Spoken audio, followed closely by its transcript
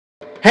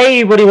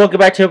Hey everybody, welcome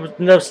back to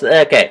welcome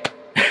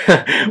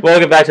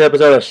back to the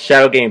episode of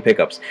Shadow Gaming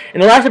Pickups. In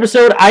the last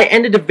episode, I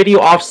ended the video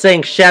off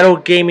saying Shadow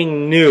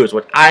Gaming News,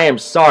 which I am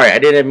sorry, I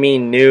didn't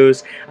mean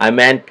news, I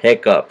meant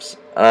pickups.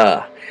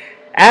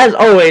 As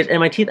always,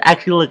 and my teeth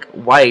actually look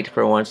white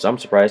for once, so I'm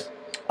surprised.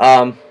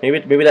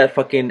 Maybe that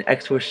fucking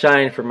extra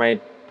shine for my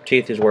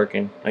teeth is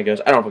working, I guess.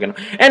 I don't fucking know.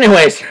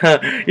 Anyways,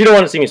 you don't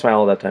want to see me smile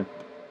all that time.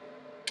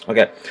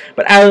 Okay,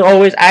 but as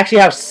always, I actually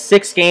have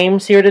 6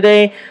 games here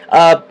today.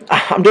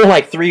 I'm doing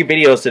like 3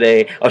 videos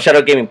today of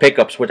Shadow Gaming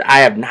Pickups, which I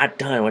have not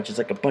done, which is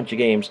like a bunch of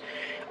games.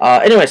 So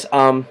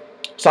I'm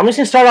just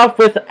gonna start off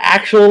with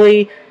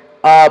actually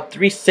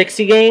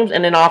 360 games,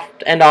 and then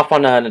end off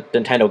on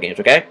Nintendo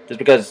games. Okay, just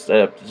because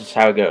this is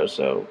how it goes.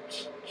 So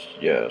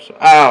yeah, so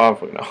I don't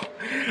fucking know.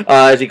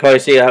 As you can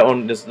see, I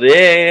own this.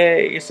 Yeah,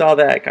 you saw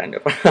that kind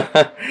of.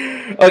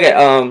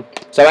 Okay,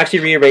 so I actually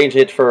rearranged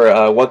it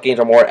for what games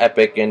are more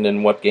epic, and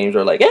then what games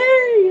are like, hey,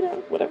 you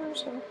know, whatever.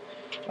 So,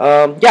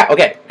 yeah,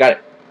 okay, got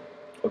it.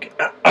 Okay,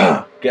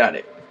 got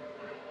it.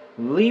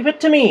 Leave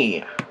it to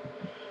me.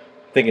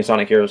 Thinking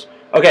Sonic Heroes.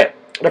 Okay,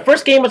 the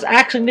first game was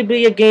actually going to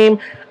be a game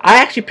I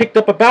actually picked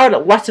up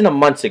about less than a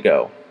month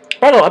ago.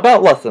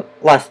 About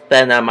less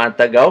than a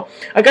month ago.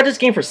 I got this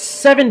game for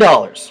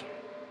 $7.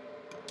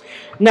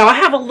 Now, I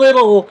have a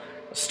little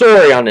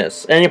story on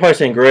this, and you're probably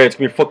saying, great, it's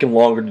going to be fucking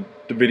longer,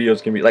 the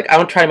video's going to be, like, I'm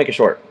going to try to make it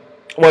short,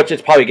 which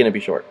it's probably going to be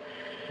short.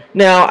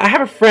 Now, I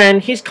have a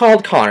friend, he's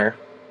called Connor,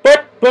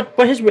 but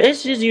his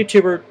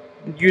YouTuber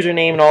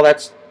username and all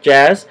that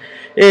jazz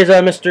is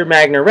Mr.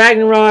 Magna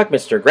Ragnarok,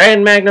 Mr.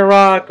 Grand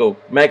Ragnarok, or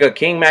Mega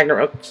King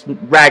Ragnarok,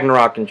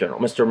 Ragnarok in general,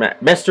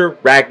 Mr.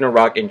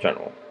 Ragnarok in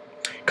general.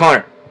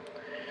 Connor.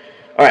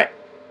 Alright,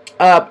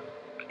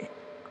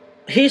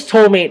 he's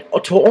told me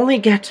to only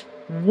get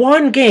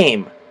one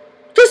game.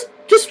 Just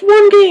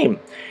one game.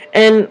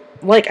 And,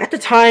 like, at the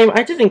time,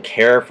 I didn't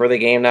care for the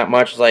game that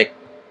much. Like,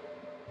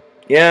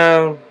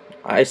 yeah,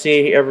 I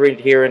see every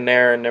here and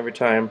there and every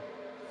time.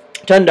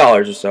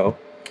 $10 or so.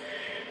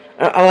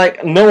 I'm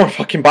like, no one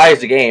fucking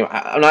buys the game.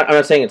 I'm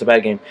not saying it's a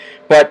bad game.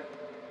 But,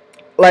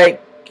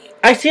 like,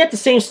 I see it at the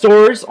same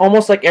stores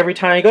almost like every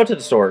time I go to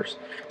the stores.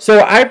 So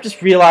I've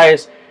just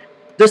realized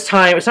this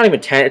time, it's not even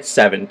 10, it's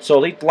 7.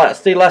 So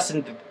they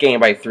lessened the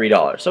game by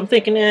 $3. So I'm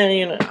thinking,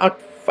 you know,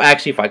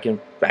 if I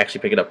can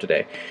actually pick it up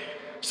today.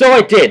 So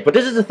I did, but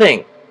this is the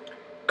thing.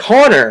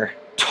 Connor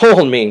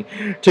told me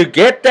to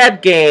get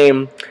that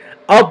game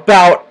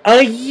about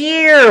a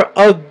year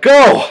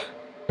ago.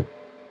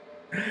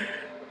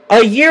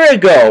 A year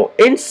ago,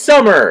 in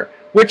summer,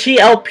 which he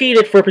LP'd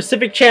it for a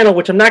Pacific channel,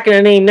 which I'm not going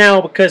to name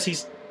now because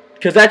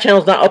that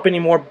channel's not up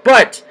anymore, or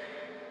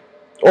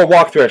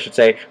walkthrough I should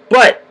say,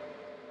 but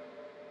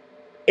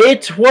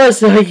it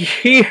was a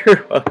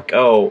year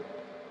ago.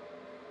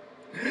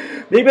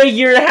 Maybe a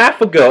year and a half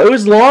ago. It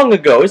was long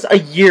ago. It was a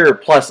year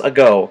plus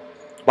ago.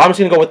 Well, I'm just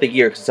going to go with the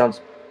year because it sounds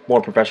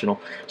more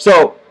professional.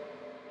 So,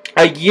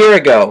 a year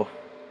ago.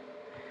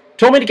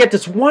 Told me to get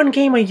this one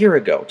game a year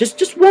ago.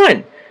 Just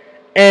one.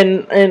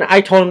 And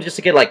I told him just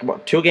to get like,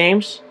 what, 2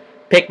 games?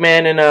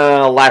 Pikmin and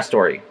Last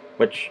Story.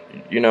 Which,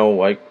 you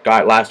know, I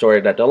got Last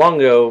Story that long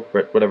ago,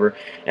 whatever.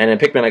 And then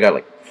Pikmin I got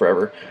like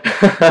forever.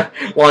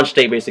 Launch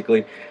date,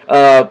 basically.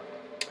 But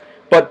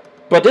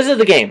this is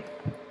the game.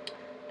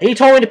 He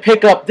told me to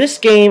pick up this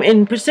game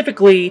in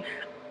specifically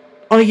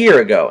a year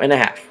ago and a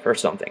half or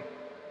something.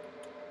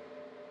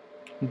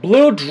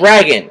 Blue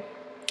Dragon.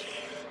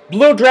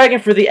 Blue Dragon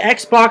for the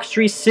Xbox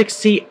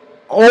 360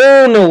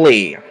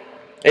 only.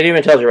 It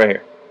even tells you right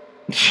here.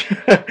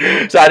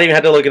 So I didn't even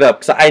have to look it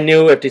up. Because I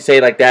knew if they say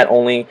like that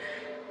only,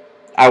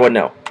 I would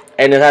know.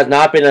 And it has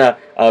not been a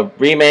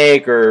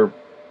remake or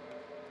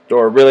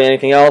really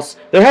anything else.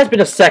 There has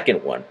been a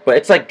second one. But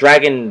it's like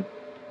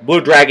Blue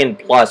Dragon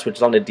Plus, which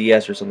is on the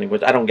DS or something,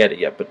 which I don't get it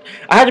yet, but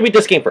I had to beat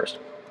this game first.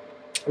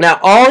 Now,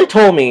 all he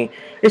told me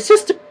is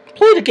just to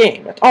play the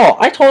game. That's all.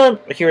 I told him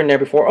here and there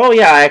before, oh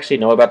yeah, I actually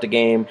know about the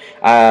game.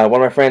 One of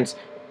my friends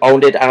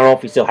owned it. I don't know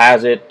if he still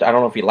has it. I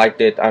don't know if he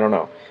liked it. I don't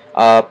know.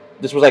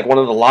 This was like one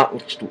of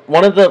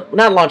the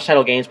not launch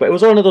title games, but it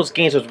was one of those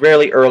games that was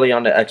really early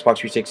on the Xbox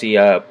 360,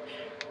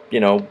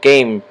 you know,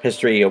 game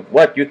history of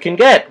what you can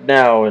get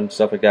now and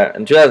stuff like that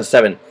in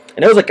 2007.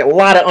 And there was like a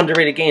lot of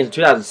underrated games in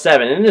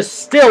 2007, and it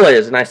still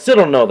is, and I still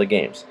don't know the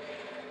games.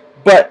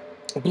 But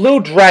Blue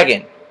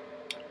Dragon,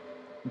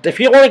 if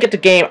you want to get the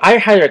game, I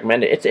highly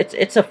recommend it.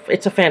 It's a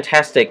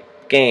fantastic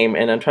game,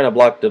 and I'm trying to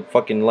block the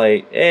fucking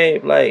light. Hey,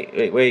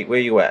 light, wait, where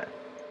you at?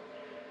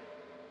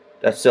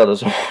 That still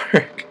doesn't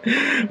work.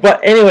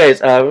 But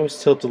anyways,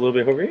 let's tilt a little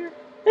bit over here.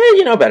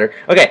 You know better.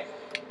 Okay,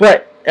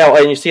 but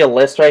and you see a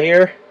list right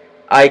here.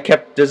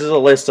 This is a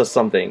list of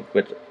something,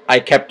 which I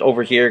kept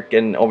over here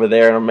and over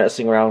there, and I'm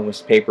messing around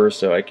with papers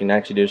so I can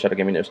actually do Shadow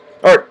Gaming News.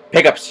 Or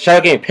pickups.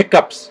 Shadow Gaming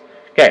Pickups.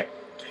 Okay.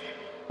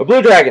 But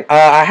Blue Dragon, I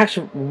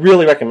actually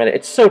really recommend it.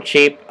 It's so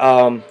cheap,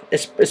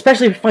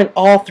 especially if you find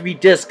all 3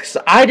 discs.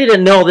 I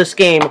didn't know this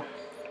game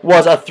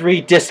was a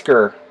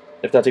 3-discer,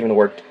 if that's even a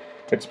word.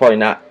 It's probably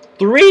not.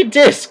 3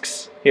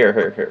 discs.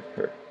 Here.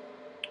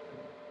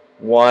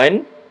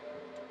 1,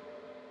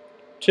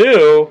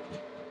 2,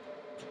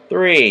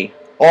 3.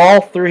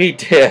 All 3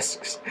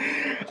 discs.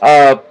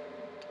 I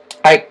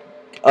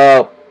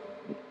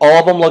all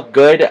of them look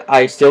good.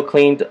 I still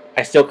cleaned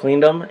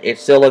them. It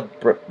still looked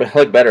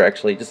better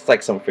actually, just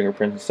like some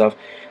fingerprints and stuff.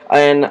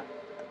 And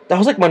that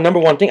was like my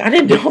 #1 thing. I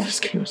didn't know this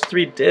game was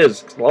 3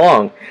 discs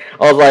long.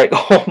 I was like,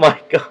 oh my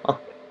god.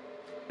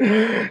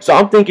 So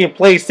I'm thinking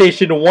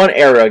PlayStation 1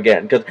 era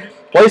again, because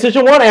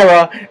PlayStation 1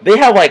 era, they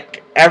have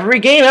like every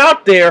game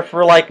out there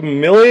for like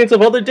millions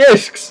of other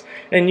discs,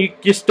 and you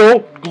just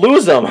don't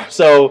lose them.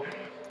 So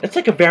it's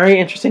like a very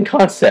interesting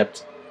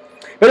concept.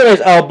 But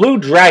anyways, Blue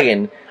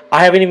Dragon,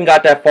 I haven't even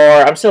got that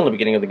far. I'm still in the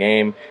beginning of the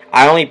game.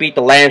 I only beat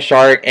the land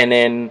shark, and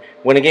then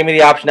when it gave me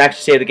the option to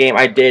actually save the game,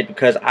 I did,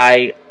 because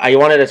I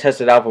wanted to test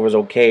it out if it was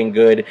okay and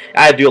good.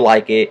 I do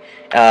like it.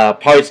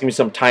 Probably just gonna be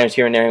some times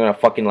here and there I'm gonna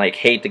fucking like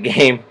hate the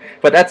game,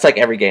 but that's like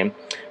every game.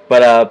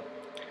 But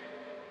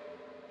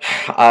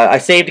I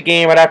saved the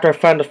game right after I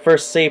found the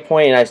first save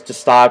point, and I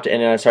just stopped,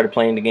 and then I started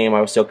playing the game. I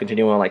was still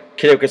continuing on like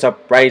Kid Icarus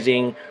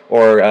Uprising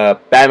or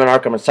Batman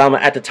Arkham Asylum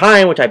at the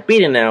time, which I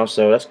beat it now,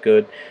 so that's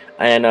good.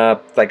 And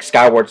like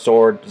Skyward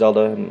Sword,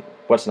 Zelda, and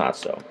what's not.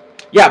 So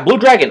yeah, Blue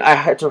Dragon.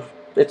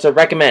 It's a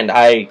recommend.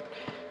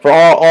 For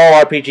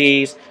all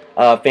RPGs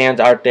fans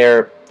out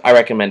there, I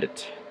recommend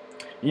it.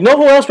 You know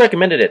who else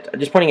recommended it?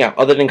 Just pointing out,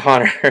 other than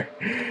Connor.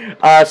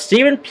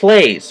 Steven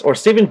Plays, or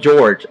Steven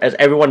George, as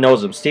everyone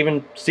knows him.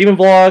 Steven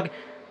Vlogs,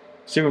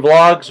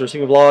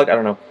 I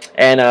don't know.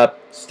 And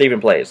Steven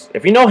Plays.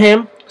 If you know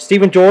him,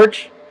 Steven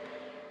George,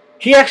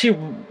 he actually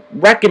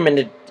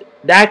recommended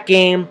that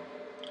game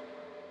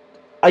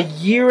a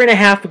year and a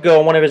half ago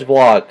in one of his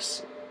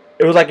vlogs.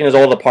 It was like in his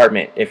old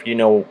apartment, if you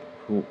know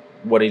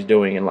what he's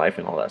doing in life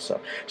and all that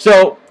stuff.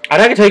 So I'm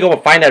not gonna tell you to go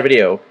and find that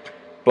video,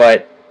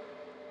 but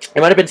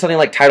it might have been something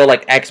like titled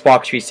like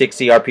Xbox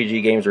 360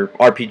 RPG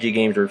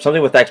games or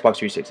something with Xbox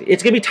 360.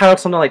 It's gonna be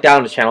titled something like that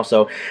on the channel.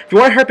 So if you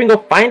want to help him go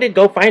find it,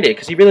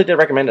 because he really did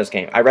recommend this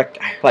game.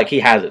 Like he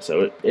has it,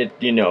 so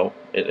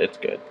it's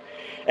good.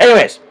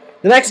 Anyways,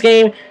 the next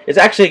game is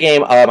actually a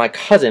game my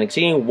cousin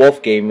Exceeding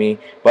Wolf gave me,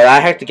 but I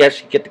had to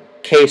get the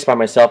case by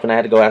myself, and I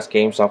had to go ask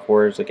Game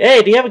Software. It's like,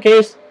 hey, do you have a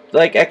case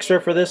like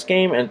extra for this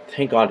game? And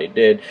thank God they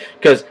did,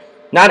 because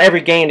not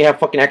every game they have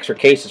fucking extra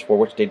cases for,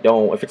 which they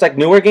don't. If it's like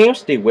newer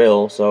games, they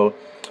will. So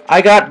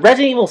I got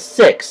Resident Evil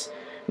 6.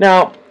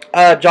 Now,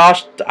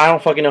 Josh, I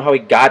don't fucking know how he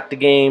got the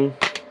game.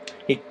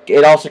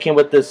 It also came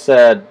with this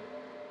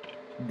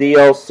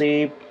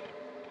DLC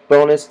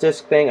bonus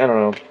disc thing. I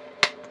don't know.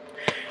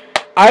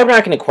 I'm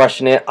not gonna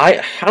question it.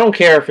 I don't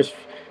care if it's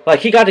like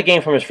he got the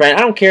game from his friend.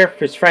 I don't care if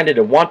his friend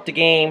didn't want the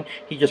game.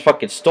 He just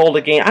fucking stole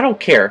the game. I don't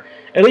care.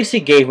 At least he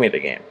gave me the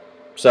game.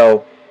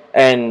 So,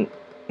 and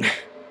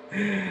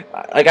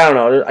like, I don't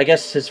know. I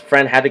guess his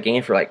friend had the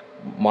game for like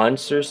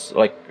months or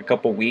like a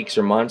couple weeks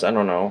or months. I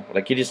don't know.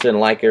 Like he just didn't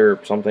like it or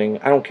something.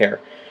 I don't care.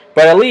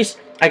 But at least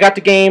I got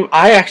the game.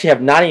 I actually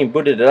have not even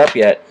booted it up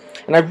yet,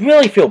 and I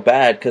really feel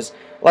bad because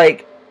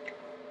like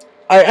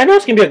I know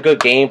it's gonna be a good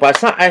game, but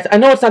it's not. I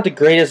know it's not the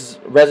greatest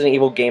Resident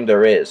Evil game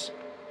there is,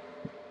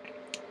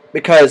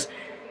 because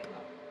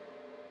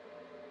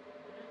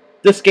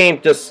this game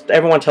just,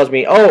 everyone tells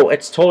me, oh,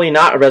 it's totally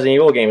not a Resident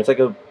Evil game. It's like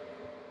a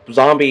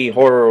zombie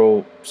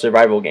horror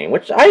survival game,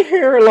 which I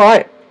hear a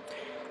lot.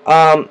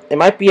 It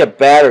might be a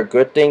bad or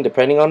good thing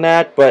depending on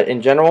that, but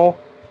in general,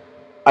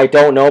 I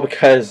don't know,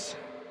 because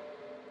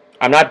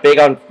I'm not big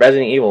on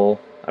Resident Evil.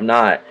 I'm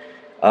not.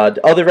 The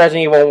other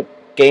Resident Evil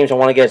games I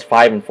want to get is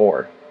 5 and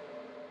 4.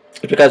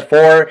 Because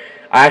 4,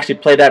 I actually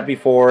played that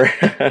before,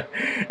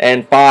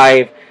 and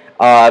 5,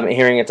 I'm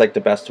hearing it's like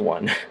the best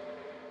one.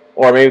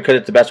 Or maybe because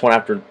it's the best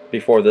one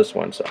before this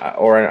one, so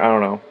or I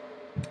don't know.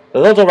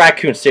 There's also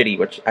Raccoon City,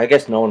 which I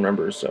guess no one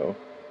remembers, so.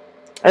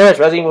 Anyways,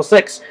 Resident Evil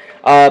 6.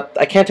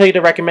 I can't tell you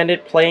to recommend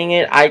it, playing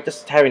it. I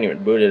just haven't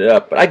even booted it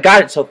up. But I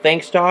got it, so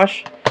thanks,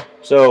 Josh.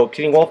 So,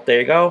 King Wolf, there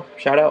you go.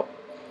 Shout out.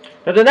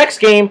 Now, the next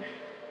game,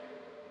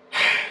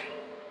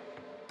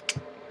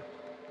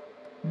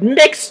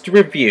 mixed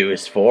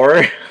reviews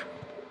for.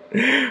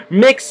 Very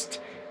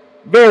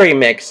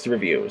mixed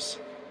reviews.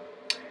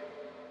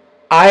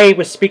 I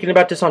was speaking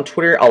about this on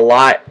Twitter a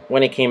lot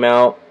when it came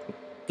out.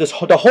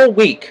 The whole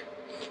week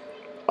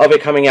of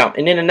it coming out.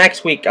 And then the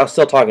next week, I was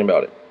still talking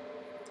about it.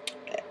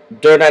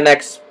 During that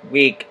next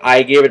week,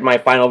 I gave it my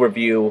final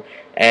review,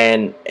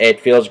 and it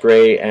feels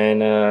great,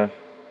 and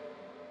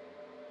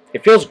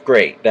it feels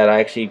great that I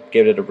actually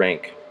gave it a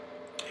rank.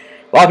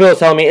 A lot of people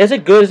tell me, is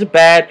it good, is it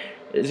bad,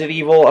 is it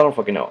evil? I don't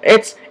fucking know.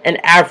 It's an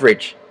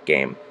average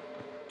game.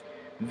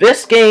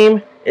 This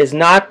game is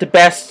not the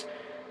best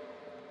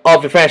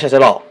of the franchise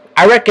at all.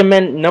 I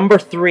recommend number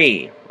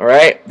 3,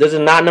 alright? This is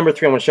not number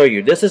 3 I'm going to show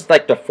you. This is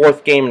like the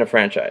 4th game in the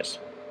franchise.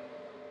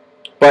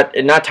 But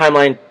not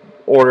timeline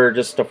order,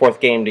 just the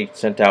 4th game they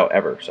sent out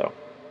ever, so.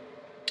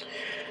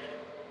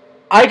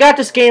 I got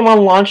this game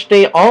on launch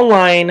day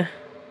online,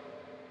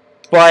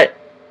 but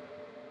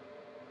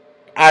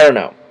I don't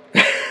know.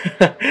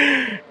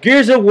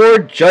 Gears of War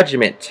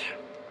Judgment.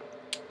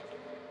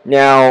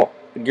 Now,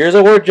 Gears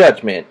of War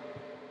Judgment.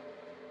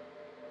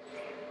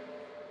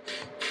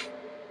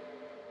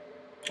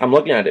 I'm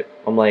looking at it.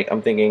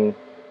 I'm thinking,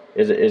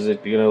 is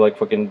it gonna like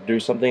fucking do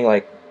something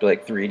like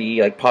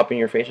 3D, like pop in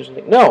your face or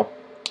something? No.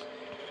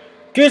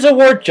 Gears of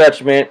War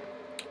Judgment.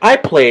 I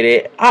played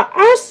it.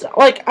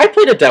 I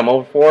played a demo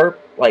before,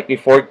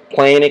 before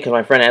playing it, because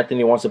my friend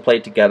Anthony wants to play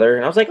it together,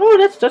 and I was like, oh,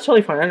 that's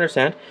totally fine. I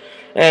understand.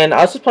 And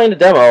I was just playing the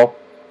demo,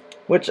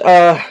 which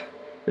the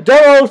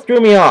demo threw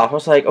me off. I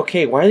was like,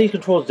 okay, why are these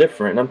controls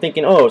different? And I'm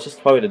thinking, oh, it's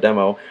just probably the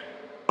demo.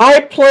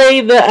 I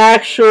played the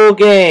actual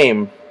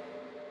game.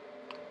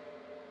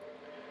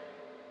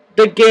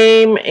 The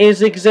game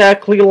is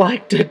exactly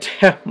like the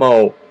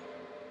demo.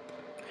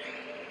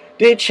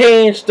 They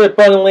changed the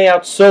button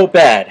layout so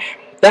bad.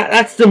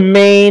 That's the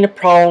main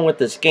problem with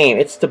this game.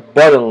 It's the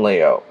button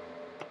layout.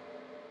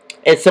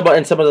 It's some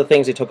of the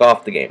things they took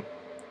off the game.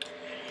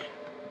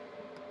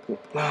 Oh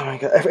my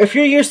god. If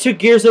you're used to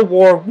Gears of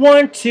War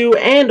 1, 2,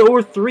 and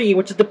or 3,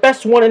 which is the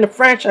best one in the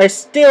franchise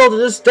still to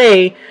this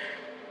day,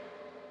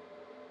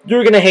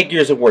 you're gonna hate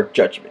Gears of War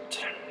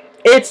Judgment.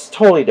 It's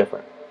totally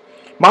different.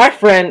 My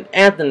friend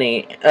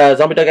Anthony,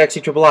 Zombie Dog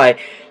XC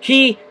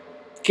he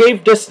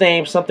gave this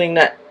name something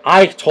that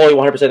I totally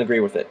 100% agree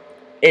with it.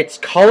 It's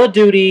Call of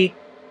Duty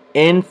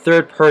in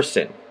third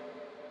person.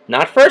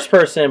 Not first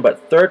person,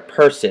 but third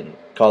person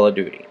Call of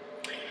Duty.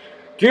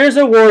 Gears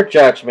of War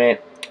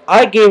Judgment,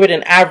 I gave it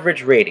an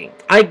average rating.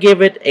 I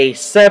give it a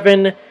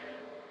 7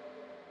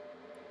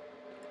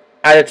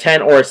 out of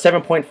 10 or a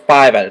 7.5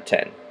 out of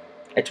 10.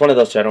 It's one of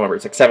those two, I don't remember.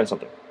 It's like 7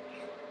 something.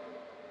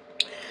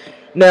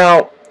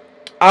 Now,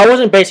 I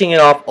wasn't basing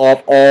it off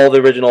all the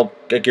original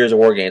Gears of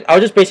War games. I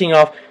was just basing it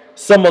off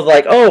some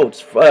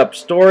of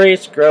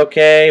stories,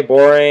 okay,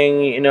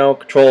 boring, you know,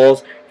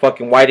 controls,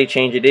 fucking why did he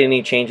change it, didn't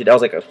he change it? That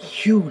was like a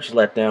huge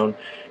letdown.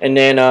 And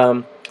then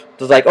it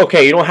was like,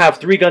 okay, you don't have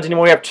 3 guns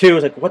anymore, you have 2.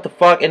 It's like, what the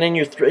fuck? And then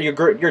your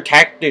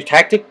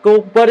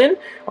tactical button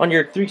on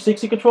your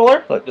 360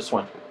 controller, like this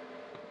one.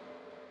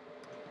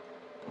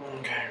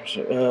 Okay,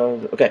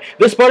 so, okay,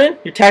 this button,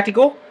 your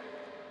tactical,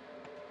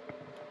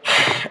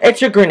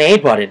 it's your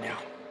grenade button now.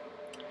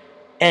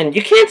 And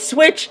you can't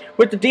switch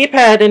with the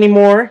D-pad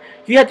anymore.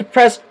 You have to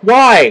press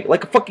Y,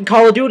 like a fucking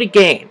Call of Duty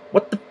game.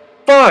 What the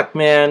fuck,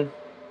 man?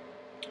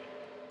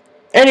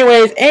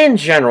 Anyways, in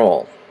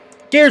general,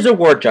 Gears of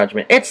War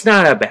Judgment, it's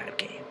not a bad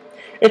game.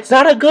 It's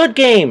not a good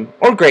game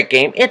or great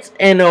game. It's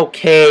an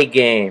okay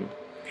game.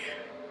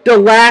 The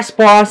last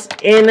boss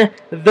in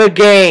the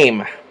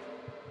game.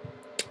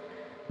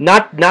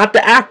 Not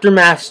the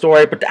aftermath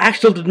story, but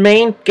the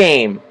main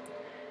game.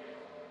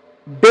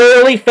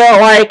 Barely felt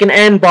like an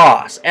end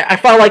boss. I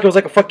felt like it was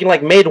like a fucking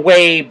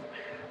midway,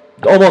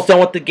 almost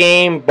done with the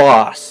game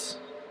boss.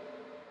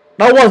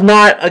 That was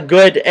not a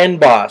good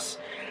end boss.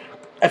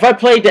 If I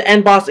played the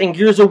end boss in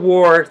Gears of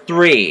War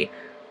 3,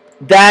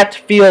 that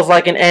feels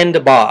like an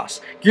end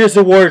boss. Gears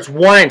of War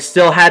 1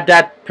 still had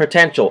that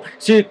potential.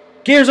 So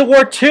Gears of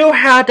War 2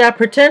 had that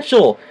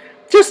potential,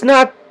 just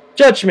not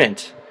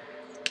Judgment.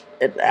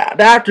 The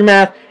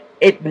aftermath,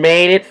 it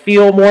made it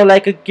feel more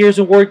like a Gears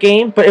of War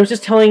game, but it was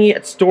just telling you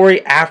a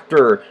story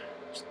after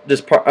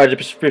this part,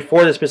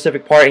 before the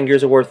specific part in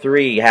Gears of War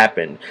 3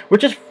 happened,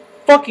 which is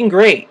fucking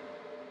great.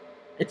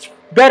 It's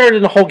better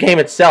than the whole game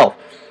itself.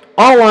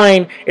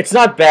 Online, it's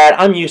not bad.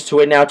 I'm used to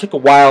it now. It took a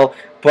while,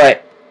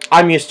 but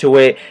I'm used to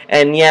it.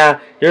 And yeah,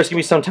 there's gonna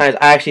be sometimes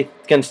I actually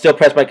can still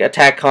press my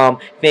attack comm,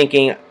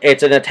 thinking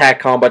it's an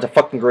attack comm, but it's a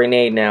fucking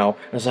grenade now.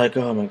 I was like,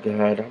 oh my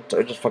god,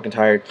 I'm just fucking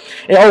tired.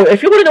 And, oh,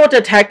 if you want to know what the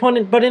attack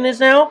button is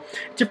now,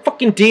 it's your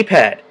fucking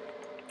D-pad.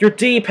 Your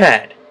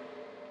D-pad.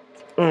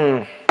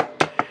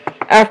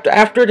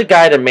 After the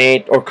guy that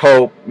made or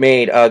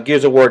co-made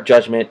Gears of War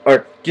Judgment,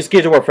 or just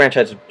Gears of War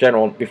franchise in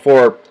general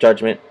before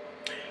Judgment,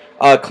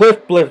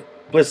 Cliff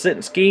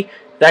Bleszinski,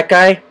 that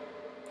guy,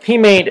 he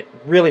made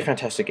really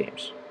fantastic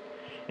games.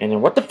 And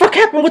then what the fuck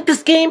happened with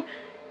this game?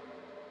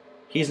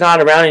 He's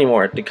not around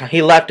anymore.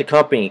 He left the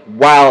company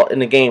while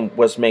the game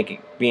was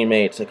being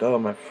made. It's like, oh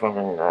my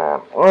fucking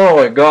god. Oh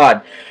my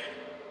god.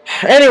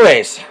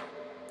 Anyways,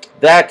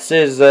 that's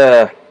his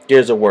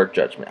Gears of War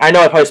Judgment. I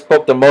know I probably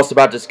spoke the most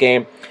about this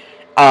game.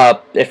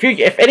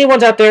 If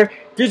anyone's out there,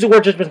 Gears of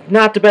War Judgment is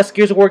not the best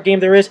Gears of War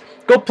game there is,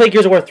 go play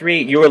Gears of War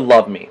 3. You would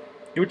love me.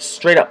 You would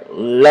straight up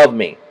love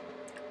me.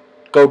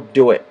 Go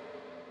do it.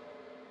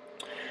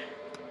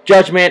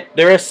 Judgment,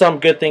 there is some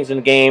good things in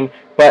the game,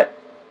 but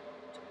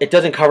it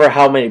doesn't cover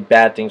how many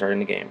bad things are in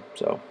the game.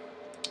 So,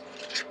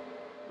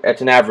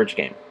 it's an average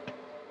game.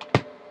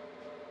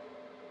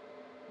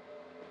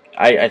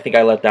 I think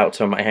I let out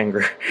some of my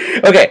anger.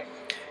 Okay,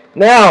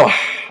 now,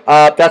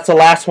 that's the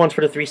last one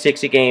for the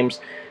 360 games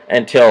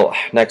until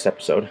next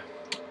episode.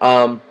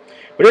 But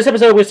this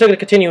episode, we're still going to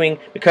continuing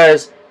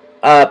because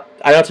I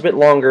know it's a bit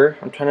longer.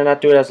 I'm trying to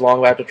not do it as long,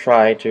 but I have to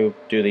try to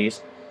do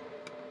these.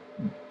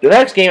 The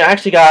next game I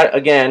actually got,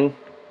 again,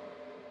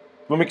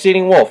 from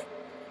Exceeding Wolf.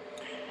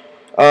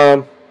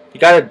 He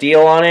got a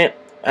deal on it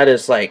at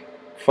his,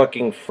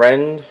 fucking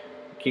friend.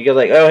 He goes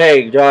like, oh,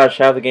 hey, Josh,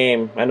 have the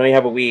game. I know you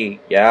have a Wii.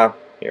 Yeah,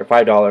 here,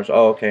 $5.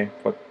 Oh, okay.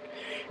 Fuck.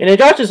 And then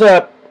Josh is,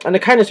 and the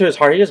kindness to his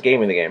heart, he just gave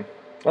me the game.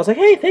 I was like,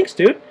 hey, thanks,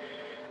 dude.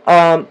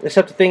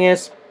 Except the thing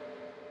is,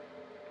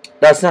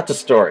 That's not the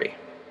story.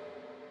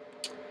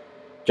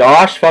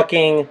 Josh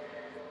fucking...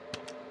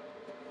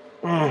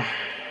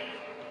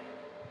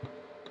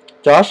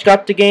 Josh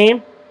got the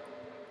game,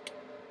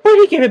 but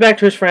he gave it back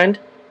to his friend.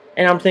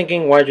 And I'm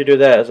thinking, why'd you do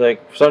that? It's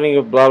like, something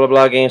blah blah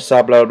blah,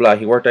 GameStop, blah blah blah.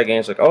 He worked at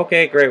GameStop. Like,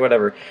 okay, great,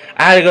 whatever.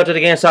 I had to go to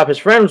the GameStop his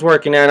friend was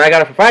working at, and I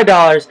got it for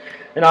 $5.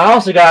 And I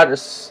also got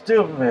this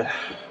stupid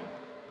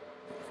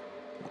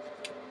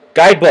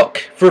guidebook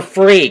for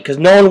free, because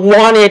no one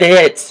wanted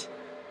it.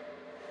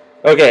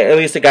 Okay, at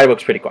least the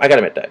guidebook's pretty cool. I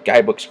gotta admit that.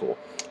 Guidebook's cool.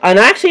 And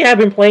actually, I've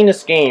been playing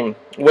this game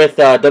with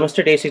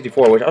Mr. Day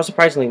 64, which I was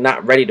surprisingly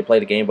not ready to play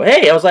the game. But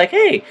hey, I was like,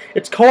 hey,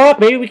 it's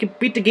co-op. Maybe we can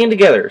beat the game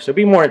together. So it'd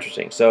be more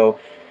interesting. So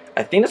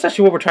I think that's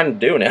actually what we're trying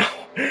to do now.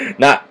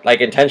 Not like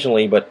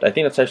intentionally, but I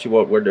think that's actually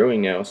what we're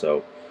doing now.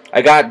 So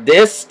I got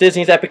this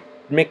Disney's Epic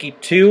Mickey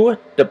 2,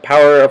 The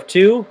Power of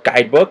Two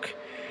guidebook,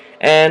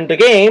 and the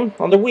game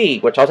on the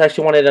Wii, which I was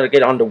actually wanted to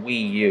get on the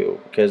Wii U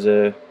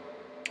because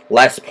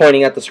less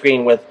pointing at the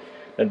screen with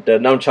the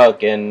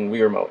nunchuck and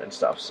Wii remote and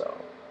stuff. So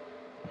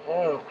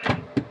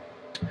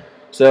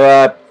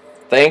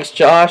thanks,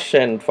 Josh,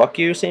 and fuck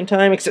you same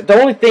time. Except the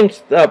only thing,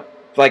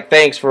 like,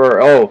 thanks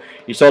for, oh,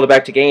 you sold it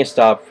back to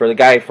GameStop for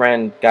the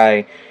friend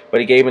guy, but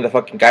he gave me the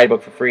fucking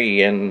guidebook for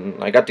free,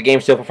 and I got the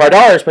game still for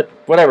 $5, but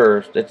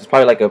whatever. It's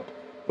probably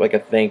like a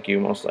thank you,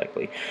 most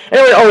likely.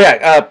 Anyway, oh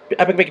yeah,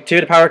 Epic Mickey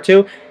 2, The Power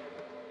 2.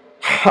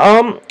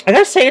 I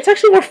gotta say, it's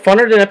actually more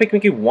funner than Epic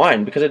Mickey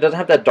 1, because it doesn't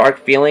have that dark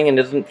feeling, and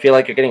doesn't feel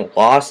like you're getting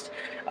lost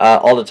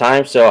all the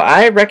time, so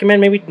I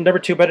recommend maybe number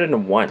 2 better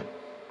than 1.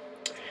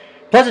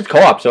 Plus, it's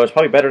co-op, so it's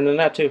probably better than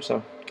that, too,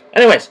 so.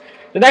 Anyways,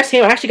 the next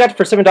game, I actually got it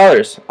for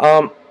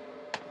 $7.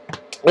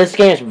 This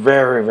game is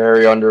very,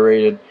 very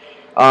underrated.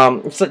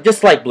 It's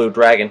just like Blue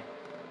Dragon.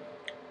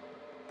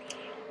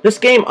 This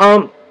game,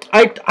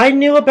 I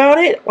knew about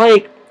it,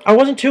 like, I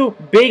wasn't too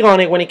big on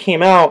it when it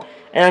came out,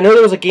 and I know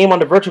there was a game on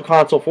the Virtual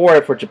Console for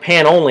it for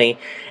Japan only,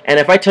 and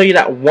if I tell you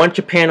that one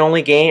Japan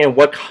only game and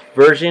what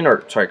version,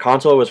 or sorry,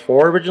 console it was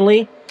for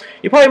originally,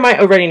 you probably might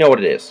already know what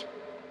it is.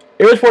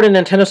 It was for the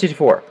Nintendo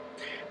 64.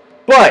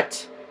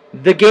 But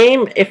the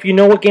game, if you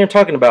know what game I'm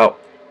talking about,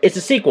 it's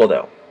a sequel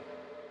though.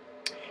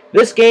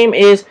 This game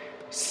is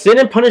Sin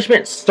and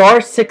Punishment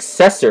Star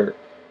Successor.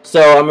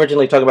 So I'm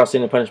originally talking about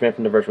Sin and Punishment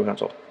from the Virtual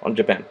Console on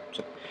Japan.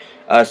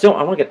 So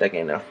I want to get that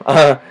game now.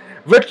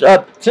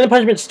 Sin and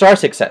Punishment Star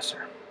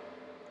Successor.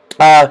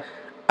 I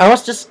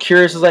was just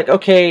curious. It's like,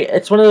 okay,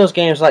 it's one of those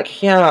games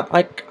like, yeah,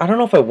 like, I don't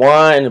know if I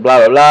want, and blah,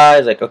 blah, blah.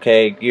 It's like,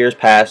 okay, years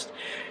passed.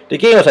 The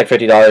game was like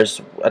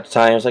 $50 at the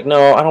time. It's like,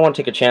 no, I don't want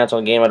to take a chance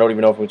on a game. I don't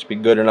even know if it's be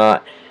good or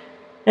not.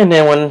 And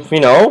then when, you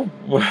know,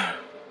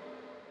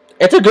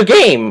 it's a good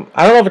game.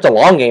 I don't know if it's a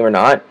long game or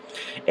not.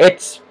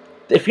 It's,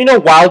 if you know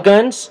Wild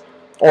Guns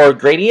or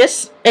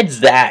Gradius, it's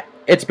that.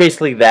 It's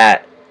basically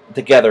that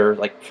together.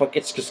 Like, fuck,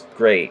 it's just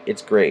great.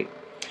 It's great.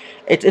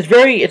 It's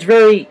very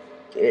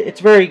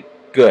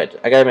good.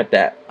 I gotta admit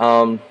that.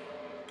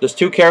 There's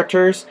 2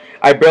 characters.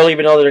 I barely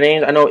even know their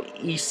names. I know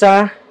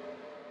Isa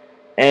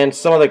and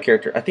some other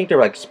character. I think they're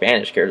like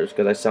Spanish characters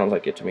because that sounds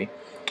like it to me.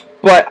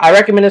 But I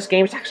recommend this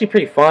game. It's actually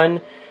pretty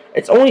fun.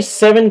 It's only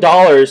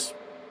 $7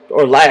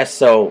 or less,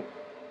 so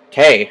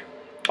hey.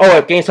 Oh,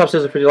 if GameStop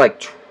says it's pretty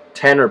like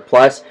 10 or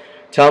plus,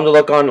 tell them to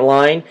look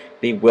online.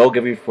 They will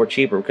give you for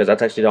cheaper because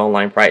that's actually the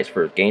online price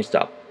for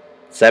GameStop.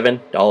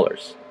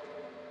 $7.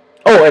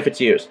 Oh, if it's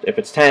used. If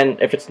it's 10,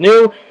 if it's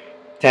new,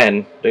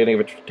 10. They're gonna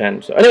give it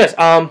 10. So, anyways,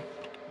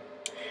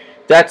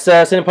 that's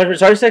Sin and Punishment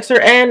Star Successor,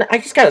 and I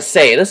just gotta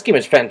say, this game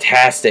is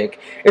fantastic.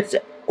 It's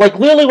like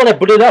literally when I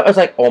booted it up, I was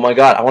like, oh my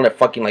god, I want to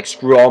fucking like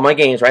screw all my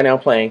games right now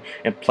playing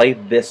and play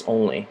this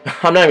only.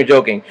 I'm not even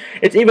joking.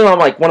 It's even on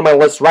like one of my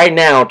lists right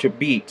now to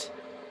beat.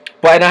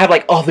 But and I have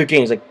like other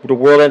games like The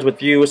World Ends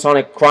With You,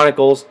 Sonic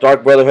Chronicles,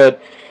 Dark Brotherhood,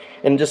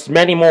 and just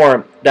many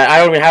more that I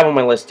don't even have on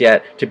my list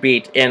yet to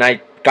beat. And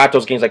I got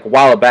those games like a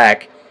while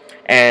back,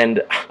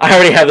 and I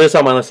already have this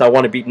on my list I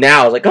want to beat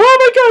now. I was like, oh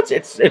my god,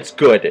 it's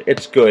good.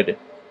 It's good.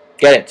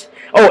 Get it.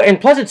 Oh, and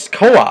plus it's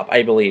co-op,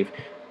 I believe.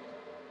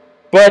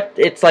 But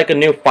it's like a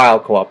new file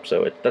co-op,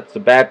 so that's the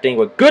bad thing,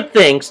 but good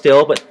thing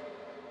still, but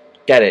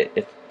get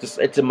it.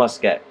 It's a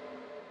must get.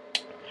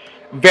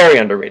 Very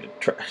underrated.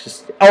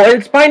 Oh, and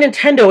it's by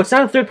Nintendo. It's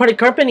not a third-party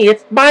company.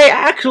 It's by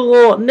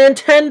actual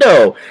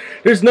Nintendo.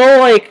 There's no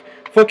like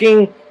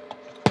fucking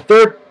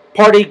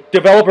third-party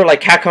developer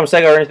like Capcom,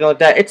 Sega, or anything like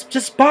that. It's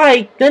just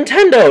by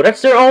Nintendo.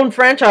 That's their own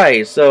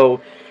franchise. So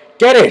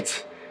get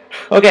it.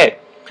 Okay.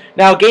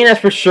 Now, game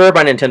that's for sure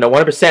by Nintendo,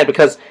 100%,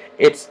 because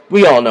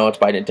we all know it's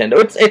by Nintendo.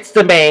 It's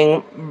the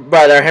main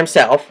brother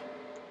himself,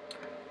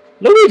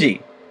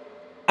 Luigi.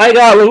 I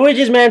got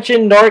Luigi's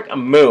Mansion Dark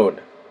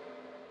Moon.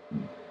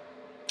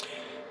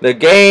 The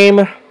game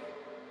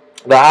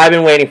that I've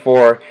been waiting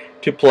for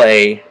to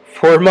play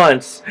for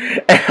months,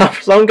 and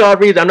for some god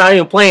reason I'm not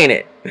even playing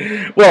it.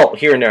 Well,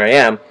 here and there I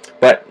am,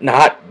 but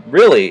not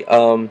really.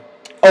 Oh,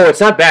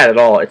 it's not bad at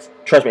all.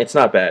 Trust me, it's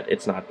not bad.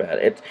 It's not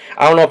bad.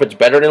 I don't know if it's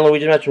better than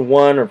Luigi's Mansion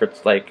 1, or if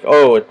it's like,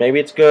 oh, maybe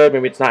it's good,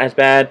 maybe it's not as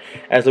bad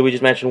as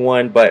Luigi's Mansion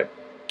 1, but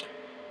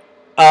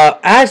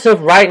As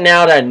of right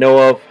now that I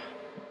know of,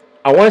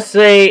 I want to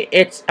say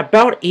it's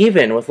about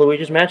even with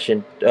Luigi's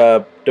Mansion,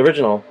 the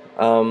original.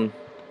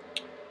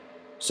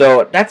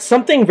 So that's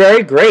something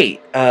very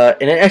great.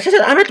 And it's just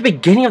I'm at the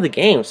beginning of the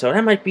game, so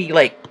that might be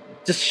like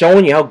just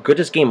showing you how good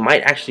this game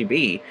might actually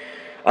be.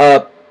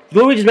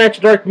 Luigi's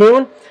Mansion Dark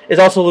Moon is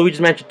also Luigi's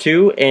Mansion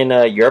 2 in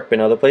Europe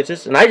and other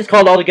places, and I just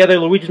called it all together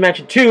Luigi's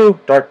Mansion 2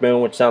 Dark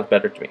Moon, which sounds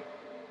better to me.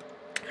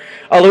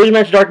 Luigi's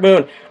Mansion Dark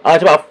Moon,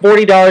 it's about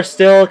 $40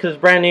 still because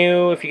it's brand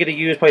new. If you get it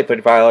used, probably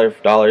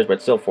 $35,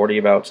 but still $40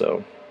 about.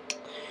 So,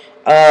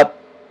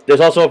 there's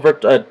also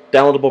a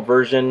downloadable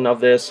version of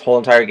this whole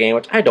entire game,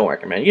 which I don't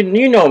recommend.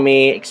 You know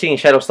me, Exceeding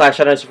Shadow /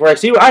 Shadow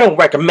 64XU. I don't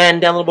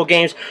recommend downloadable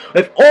games.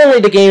 If only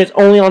the game is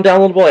only on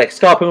downloadable, like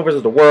Scorpion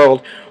vs. the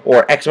World,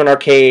 or X-Men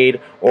Arcade,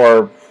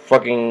 or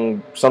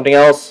fucking something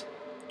else,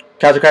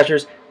 Castle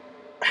Crashers.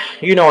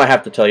 You know I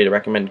have to tell you to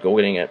recommend go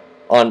getting it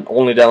on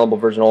only downloadable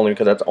version only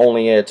because that's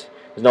only it.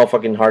 There's no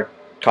fucking hard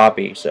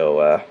copy.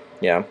 So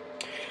yeah.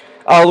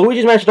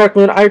 Luigi's Mansion Dark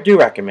Moon, I do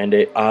recommend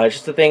it.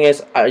 Just the thing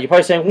is, you're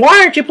probably saying,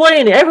 why aren't you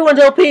playing it? Everyone's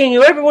LPing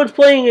you. Everyone's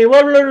playing it.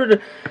 Blah, blah, blah, blah.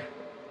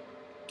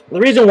 The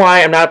reason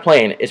why I'm not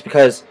playing it is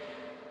because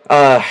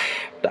that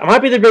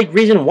might be the big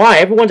reason why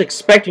everyone's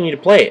expecting you to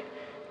play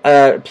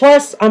it.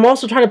 Plus, I'm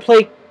also trying to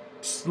play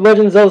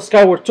Legend of Zelda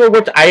Skyward Sword,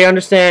 which I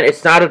understand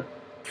it's not a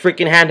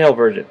freaking handheld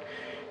version.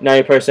 Now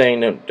you're probably saying,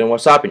 no, then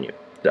what's stopping you?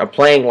 I'm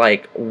playing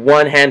like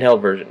one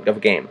handheld version of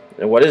a game.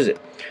 And what is it?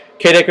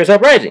 Kid Icarus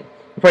Uprising.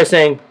 You're probably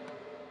saying,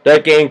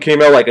 that game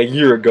came out like a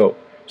year ago.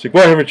 It's like,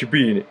 why haven't you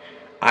beaten it?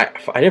 I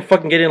didn't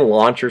fucking get in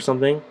launch or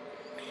something.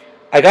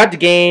 I got the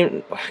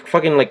game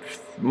fucking like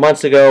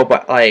months ago,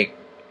 but like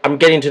I'm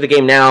getting to the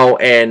game now,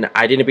 and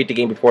I didn't beat the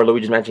game before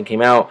Luigi's Mansion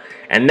came out.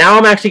 And now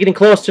I'm actually getting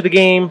close to the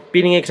game,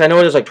 beating it, because I know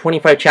there's like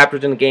 25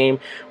 chapters in the game,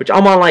 which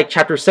I'm on like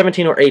chapter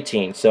 17 or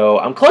 18, so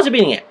I'm close to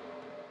beating it.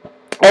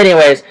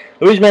 Anyways,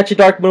 Luigi's Mansion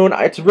Dark Moon,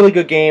 it's a really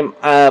good game.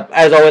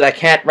 As always, I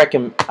can't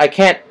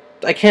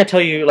tell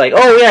you like,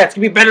 oh yeah, it's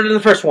gonna be better than the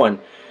first one.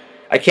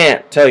 I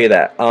can't tell you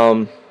that.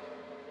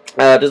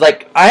 There's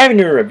like I haven't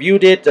even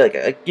reviewed it.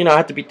 Like you know, I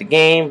have to beat the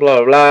game.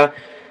 Blah blah blah.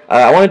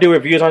 I want to do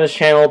reviews on this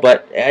channel,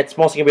 but it's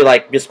mostly gonna be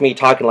like just me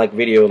talking like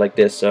video like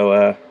this.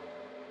 So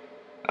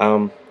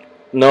no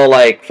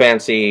like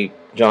fancy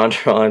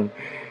JonTron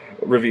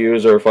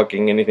reviews or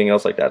fucking anything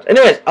else like that.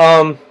 Anyways,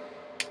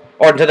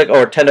 or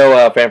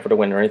Nintendo fan for the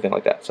win or anything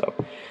like that. So.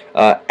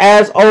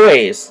 As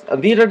always,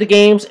 these are the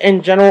games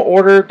in general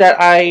order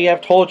that I have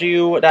told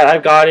you that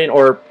I've gotten,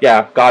 or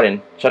yeah,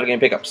 gotten Shadow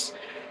Game Pickups.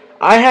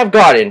 I have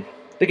gotten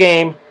the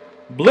game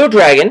Blue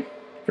Dragon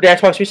for the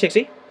Xbox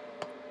 360,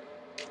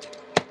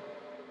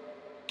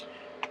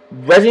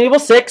 Resident Evil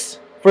 6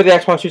 for the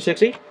Xbox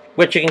 360,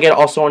 which you can get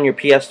also on your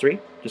PS3,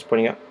 just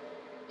putting up.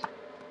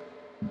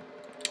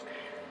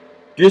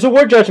 Gears of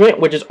War Judgment,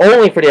 which is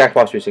only for the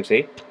Xbox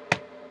 360.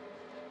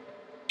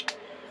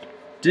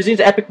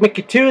 Disney's Epic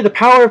Mickey 2, The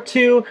Power of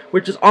 2,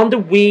 which is on the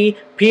Wii,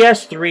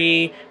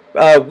 PS3,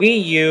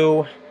 Wii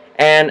U,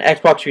 and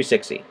Xbox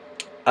 360.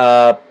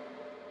 The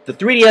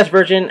 3DS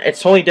version,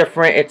 it's totally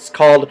different. It's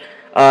called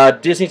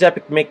Disney's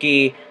Epic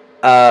Mickey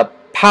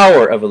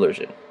Power of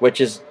Illusion, which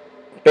is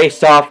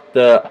based off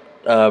the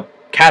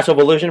Castle of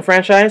Illusion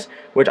franchise,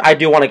 which I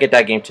do want to get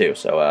that game too.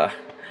 So,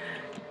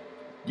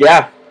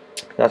 yeah,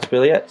 that's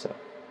really it. So,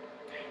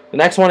 the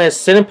next one is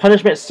Sin and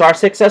Punishment Star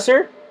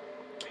Successor,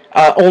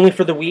 only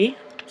for the Wii.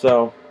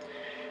 So,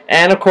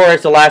 and of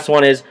course, the last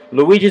one is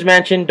Luigi's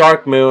Mansion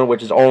Dark Moon,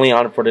 which is only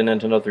on for the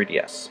Nintendo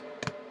 3DS.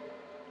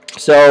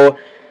 So,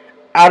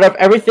 out of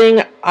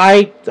everything,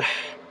 I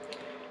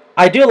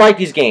do like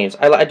these games.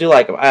 I do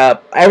like them.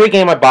 Every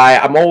game I buy,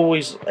 I'm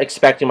always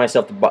expecting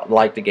myself to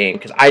like the game,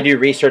 because I do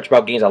research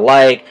about games I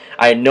like.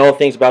 I know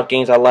things about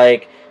games I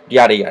like.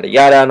 Yada yada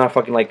yada. I'm not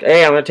fucking like,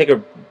 hey, I'm gonna take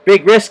a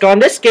big risk on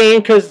this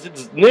game because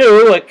it's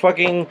new. Like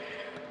fucking.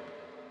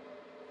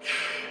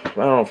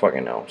 I don't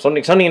fucking know.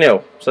 Something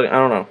new. So I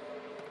don't know.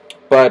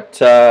 But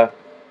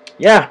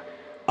yeah.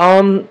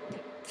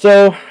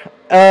 So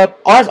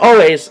as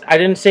always, I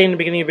didn't say in the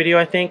beginning of the video,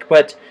 I think,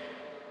 but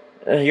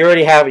you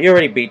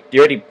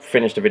already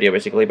finished the video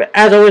basically. But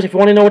as always, if you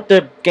want to know what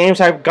the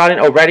games I've gotten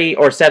already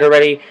or said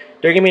already,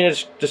 they're gonna be in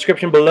the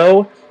description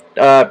below.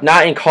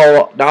 Not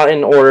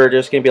in order.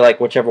 Just gonna be like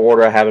whichever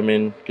order I have them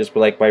in. Just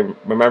like by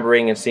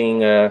remembering and seeing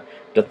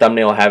the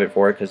thumbnail I have it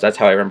for it, because that's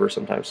how I remember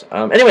sometimes.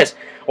 Anyways,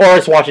 or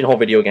just watching the whole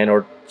video again,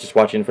 or just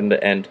watching from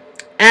the end.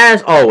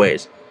 As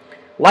always,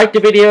 like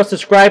the video,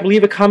 subscribe,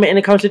 leave a comment in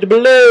the comment section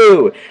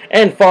below,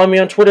 and follow me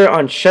on Twitter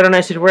on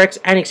Shadow964X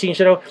and Exceeding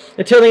Shadow.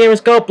 Until the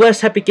gamers go, bless,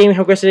 happy gaming,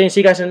 have a great day, and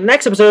see you guys in the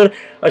next episode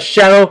of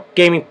Shadow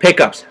Gaming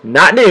Pickups.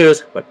 Not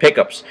news, but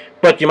pickups.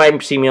 But you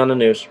might see me on the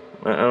news.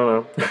 I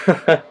don't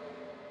know.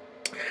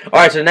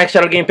 Alright, so the next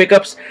Shadow Game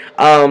Pickups,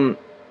 they're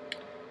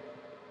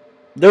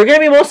going to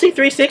be mostly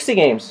 360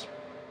 games.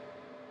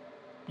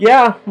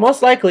 Yeah,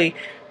 most likely.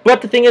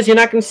 But the thing is, you're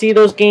not going to see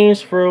those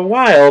games for a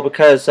while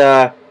because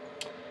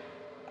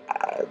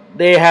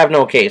they have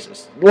no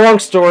cases. Long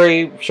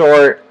story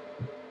short,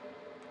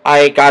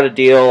 I got a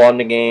deal on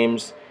the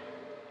games.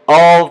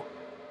 All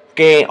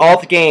all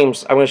the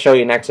games I'm going to show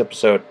you next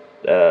episode.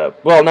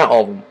 Well, not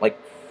all of them. Like,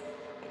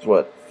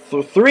 what?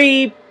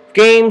 3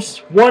 games.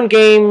 1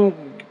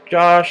 game,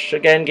 Josh,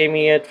 again, gave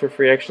me it for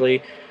free,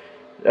 actually.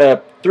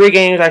 3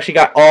 games I actually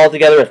got all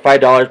together at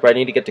 $5, but I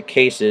need to get the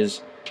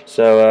cases.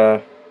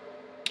 So,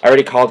 I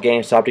already called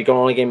GameStop. They can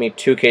only give me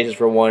 2 cases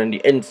for one.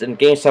 And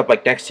GameStop,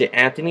 like, next to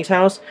Anthony's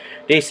house,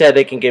 they said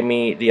they can give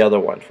me the other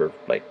one for,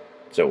 like,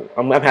 so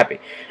I'm happy.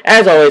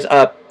 As always,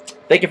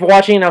 thank you for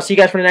watching, and I'll see you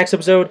guys for the next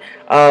episode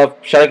of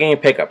Shadow Gaming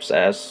Pickups,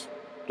 as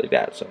like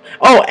that. So,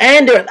 oh,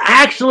 and there's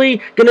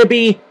actually gonna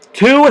be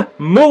 2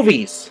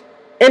 movies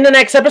in the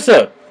next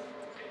episode.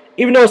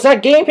 Even though it's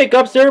not game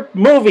pickups, they're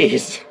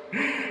movies.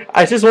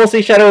 I just won't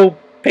say Shadow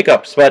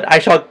Pickups, but I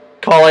shall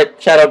call it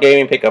Shadow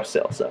Gaming Pickups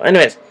still. So,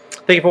 anyways,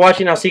 thank you for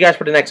watching. I'll see you guys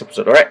for the next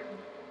episode. All right,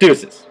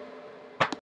 deuces.